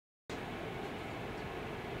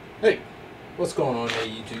Hey, what's going on there,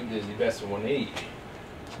 YouTube? This is the best one your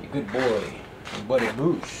good boy, your buddy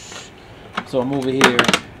Bruce. So I'm over here,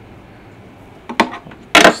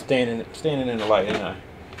 standing in the light, ain't I?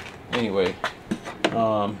 Anyway,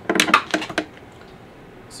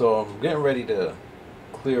 so I'm getting ready to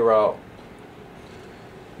clear out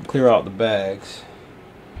the bags.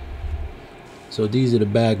 So these are the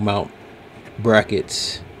bag mount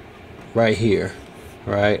brackets right here,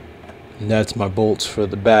 right? And that's my bolts for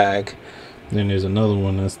the bag. And then there's another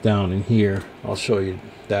one that's down in here. I'll show you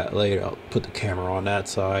that later. I'll put the camera on that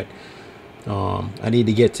side. I need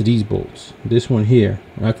to get to these bolts. This one here,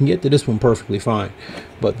 I can get to this one perfectly fine,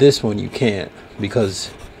 but this one you can't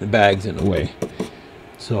because the bag's in the way.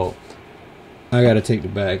 So I got to take the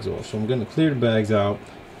bags off. So I'm going to clear the bags out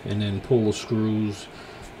and then pull the screws,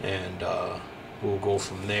 and we'll go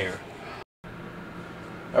from there.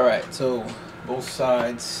 Alright, so both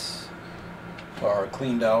sides are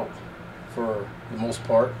cleaned out for the most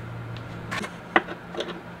part.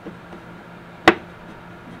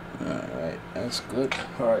 Alright, that's good.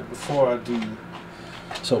 Alright, before I do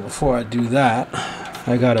that,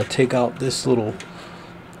 I gotta take out this little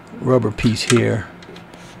rubber piece here,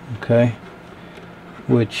 okay,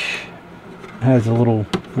 which has a little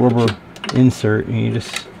rubber insert, and you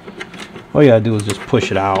just, all you gotta do is just push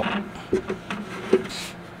it out.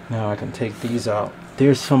 Now I can take these out.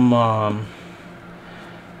 There's some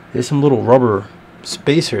little rubber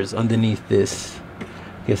spacers underneath this,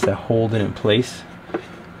 I guess, that hold it in place.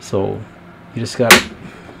 So you just gotta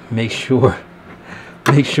make sure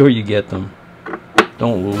you get them.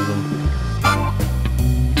 Don't lose them.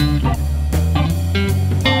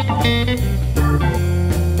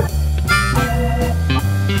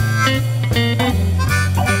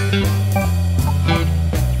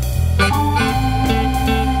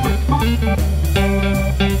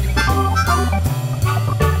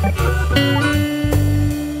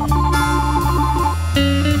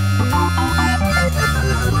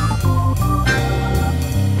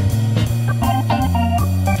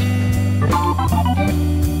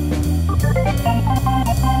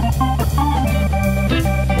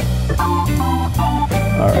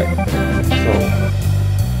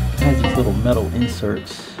 Metal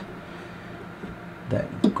inserts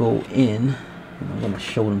that go in, and I'm going to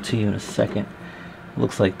show them to you in a second.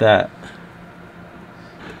 Looks like that.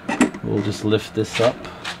 We'll just lift this up,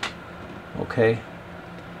 okay?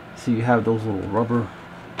 So you have those little rubber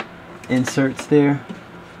inserts there.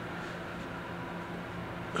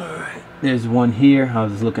 Alright, there's one here. I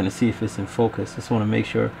was looking to see if it's in focus. Just want to make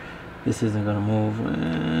sure this isn't going to move.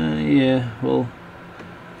 Yeah, we'll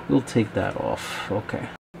take that off. Okay.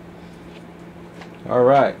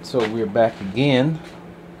 Alright, so we're back again,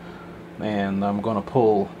 and I'm going to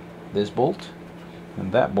pull this bolt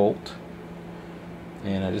and that bolt,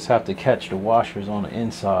 and I just have to catch the washers on the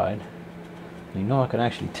inside. You know, I can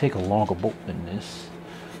actually take a longer bolt than this.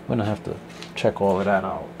 I'm going to have to check all of that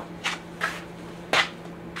out.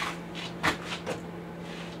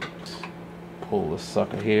 Pull this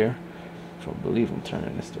sucker here, so I believe I'm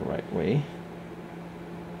turning this the right way.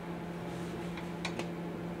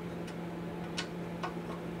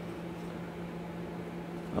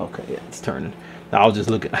 Okay, yeah, it's turning. I was just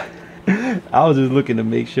looking to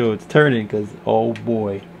make sure it's turning, because oh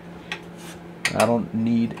boy, I don't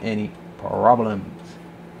need any problems.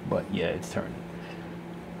 But yeah, it's turning.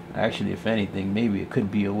 Actually, if anything, maybe it could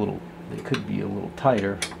be a little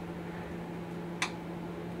tighter.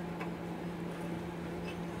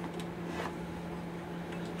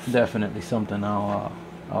 Definitely something I'll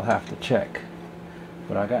have to check.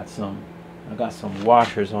 But I got some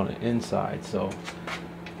washers on the inside, so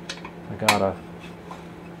I gotta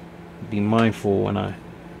be mindful when I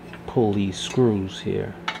pull these screws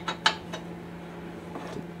here.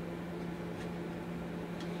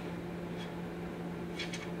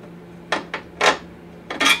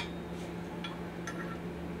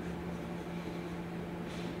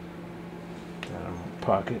 That in my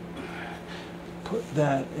pocket. Put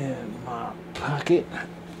that in my pocket.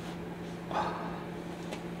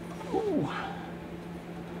 Ooh.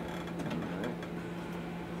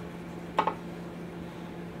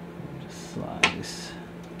 Slide this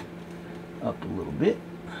up a little bit.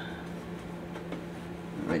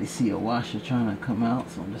 I already see a washer trying to come out,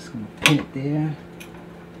 so I'm just going to pin it there.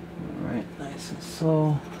 Alright, nice and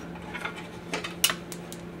slow.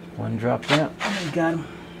 One dropped out. I got him.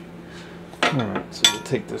 Alright, so we'll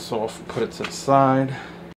take this off and put it to the side.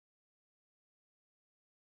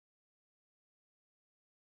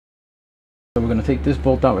 So we're going to take this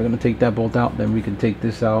bolt out, we're going to take that bolt out, then we can take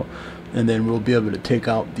this out, and then we'll be able to take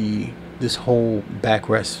out this whole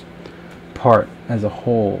backrest apart as a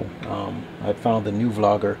whole. I found the new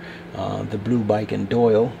vlogger, the Blue Bike and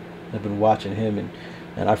Doyle. I've been watching him,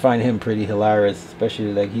 and I find him pretty hilarious,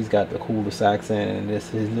 especially like he's got the coolest accent, and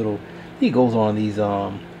he goes on these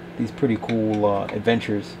pretty cool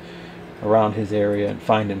adventures around his area and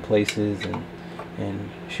finding places and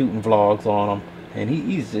shooting vlogs on them. And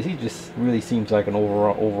he just really seems like an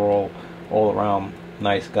overall all around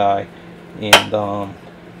nice guy. And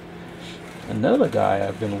another guy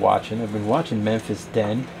I've been watching Memphis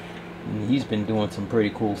Den, and he's been doing some pretty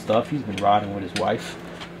cool stuff. He's been riding with his wife,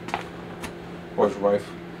 or his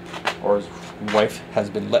wife has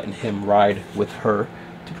been letting him ride with her,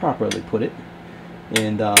 to properly put it.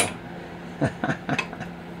 And man,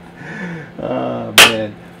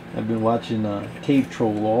 I've been watching Cave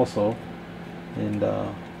Troll also, and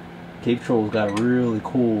Cave Troll's got a really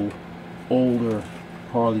cool older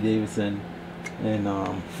Harley Davidson, and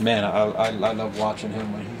man, I love watching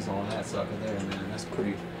him when he's on that sucker there, man. That's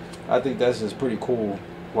pretty. I think that's just pretty cool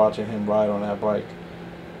watching him ride on that bike.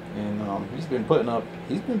 And he's been putting up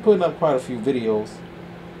quite a few videos.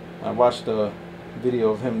 I watched a video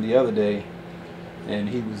of him the other day, and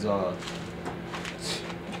he was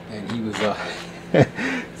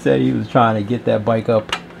said he was trying to get that bike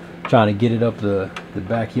up, trying to get it up the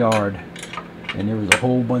backyard, and there was a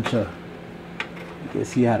whole bunch of, I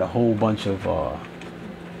guess he had a whole bunch of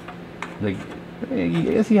like, I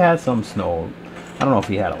guess he had some snow. I don't know if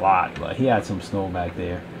he had a lot, but he had some snow back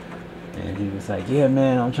there. And he was like, yeah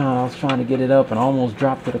man, I was trying to get it up and I almost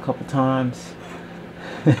dropped it a couple times.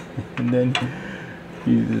 And then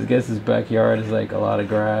I guess his backyard is like a lot of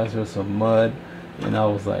grass or some mud. And I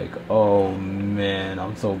was like, oh man,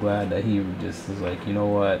 I'm so glad that he just was like, you know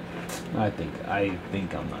what, I think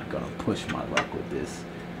I'm not gonna push my luck with this.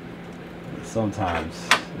 Sometimes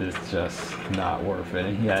it's just not worth it.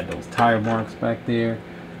 And he had those tire marks back there.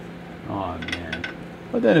 Oh man.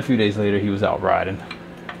 But then a few days later he was out riding.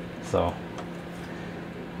 So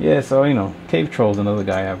yeah, so you know, Cave Troll's another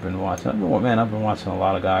guy I've been watching. I've been watching a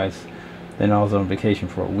lot of guys. Then I was on vacation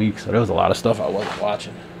for a week, so there was a lot of stuff I wasn't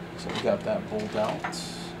watching. So we got that bolt out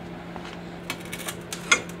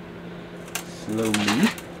slowly.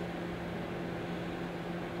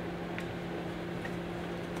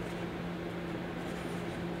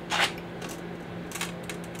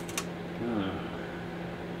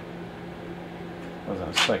 Wasn't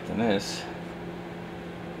expecting this.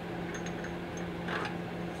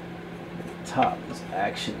 The top is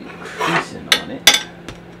actually creasing on it.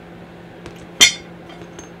 It's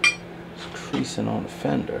creasing on the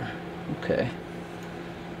fender. Okay.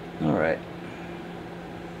 Alright.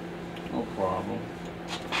 No problem.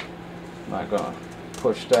 I'm not gonna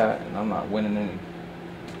push that, and I'm not winning any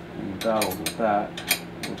battles with that.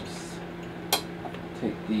 We'll just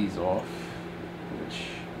take these off, which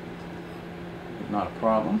is not a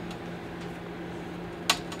problem.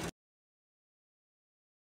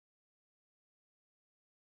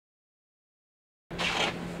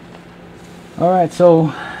 Alright,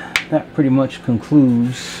 so that pretty much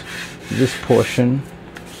concludes this portion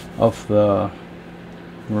of the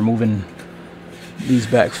removing these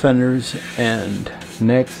back fenders, and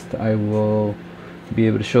next I will be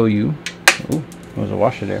able to show you, oh, there's a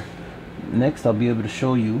washer there. Next I'll be able to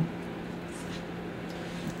show you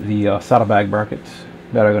the saddlebag brackets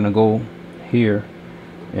that are going to go here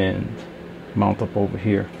and mount up over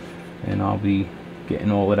here, and I'll be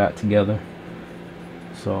getting all of that together.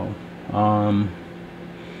 So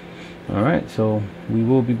alright, so we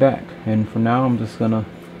will be back, and for now I'm just gonna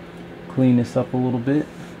clean this up a little bit,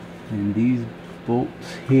 and these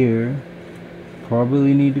bolts here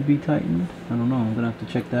probably need to be tightened. I don't know, I'm gonna have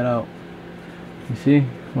to check that out. You see,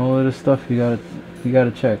 all of this stuff you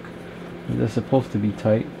gotta check. They're supposed to be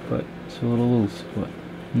tight, but it's a little loose, but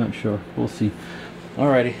I'm not sure. We'll see.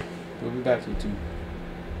 Alrighty, we'll be back, YouTube.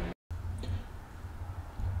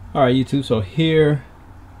 Alright, YouTube, so here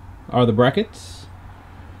are the brackets.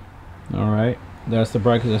 Alright, that's the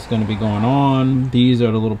bracket that's going to be going on. These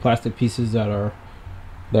are the little plastic pieces that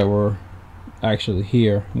were actually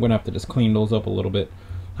here. I'm gonna have to just clean those up a little bit.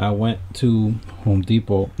 I went to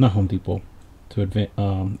to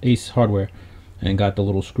Ace Hardware and got the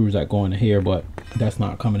little screws that go into here, but that's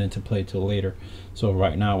not coming into play till later. So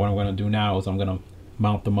right now what I'm going to do now is I'm going to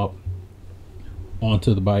mount them up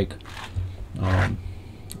onto the bike. I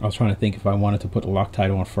was trying to think if I wanted to put the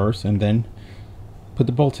Loctite on first and then put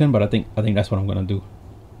the bolts in, but I think that's what I'm going to do.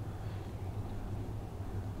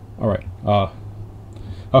 All right.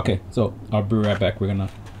 Okay, so I'll be right back. We're going to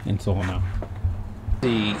install them now.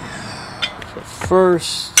 So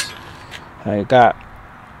first I got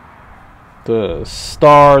the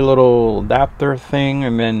Star little adapter thing,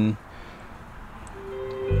 and then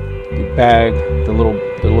bag, the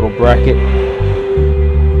little bracket.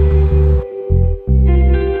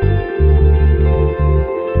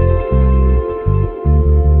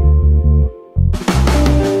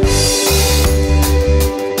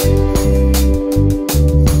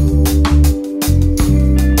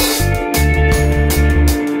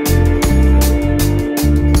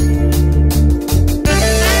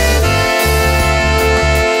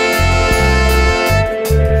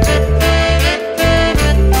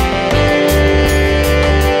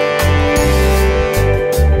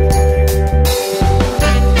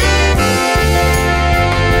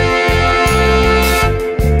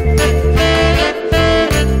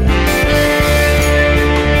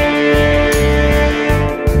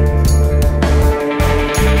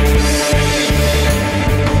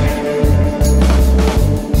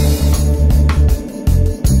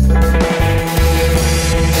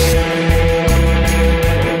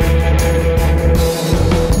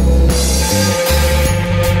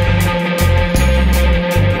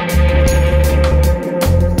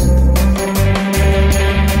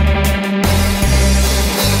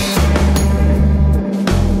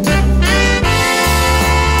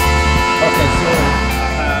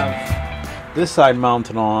 This side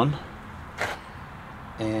mounted on,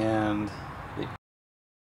 and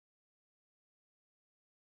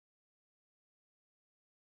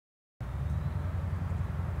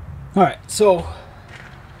all right, so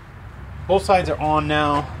both sides are on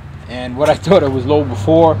now, and what I thought it was low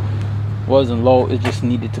before wasn't low. It just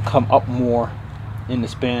needed to come up more in the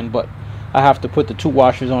span, but I have to put the two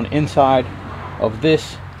washers on the inside of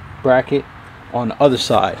this bracket on the other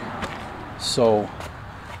side, so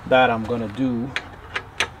that I'm gonna do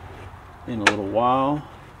in a little while.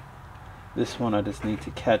 This one I just need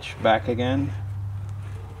to catch back again.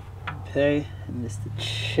 Okay, and just to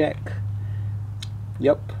check.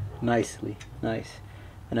 Yep, nicely, nice.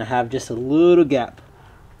 And I have just a little gap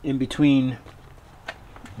in between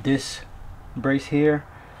this brace here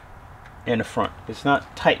and the front. It's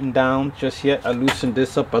not tightened down just yet. I loosened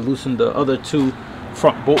this up. I loosened the other two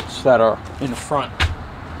front bolts that are in the front.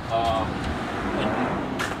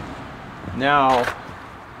 Now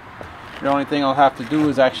the only thing I'll have to do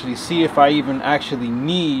is actually see if I even actually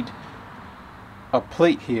need a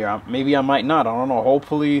plate here. Maybe I might not, I don't know.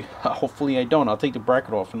 Hopefully I don't. I'll take the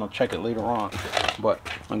bracket off and I'll check it later on, but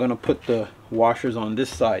I'm gonna put the washers on this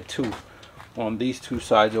side too, on these two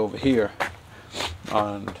sides over here,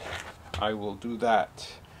 and I will do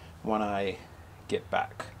that when I get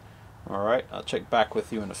back. All right, I'll check back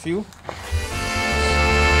with you in a few.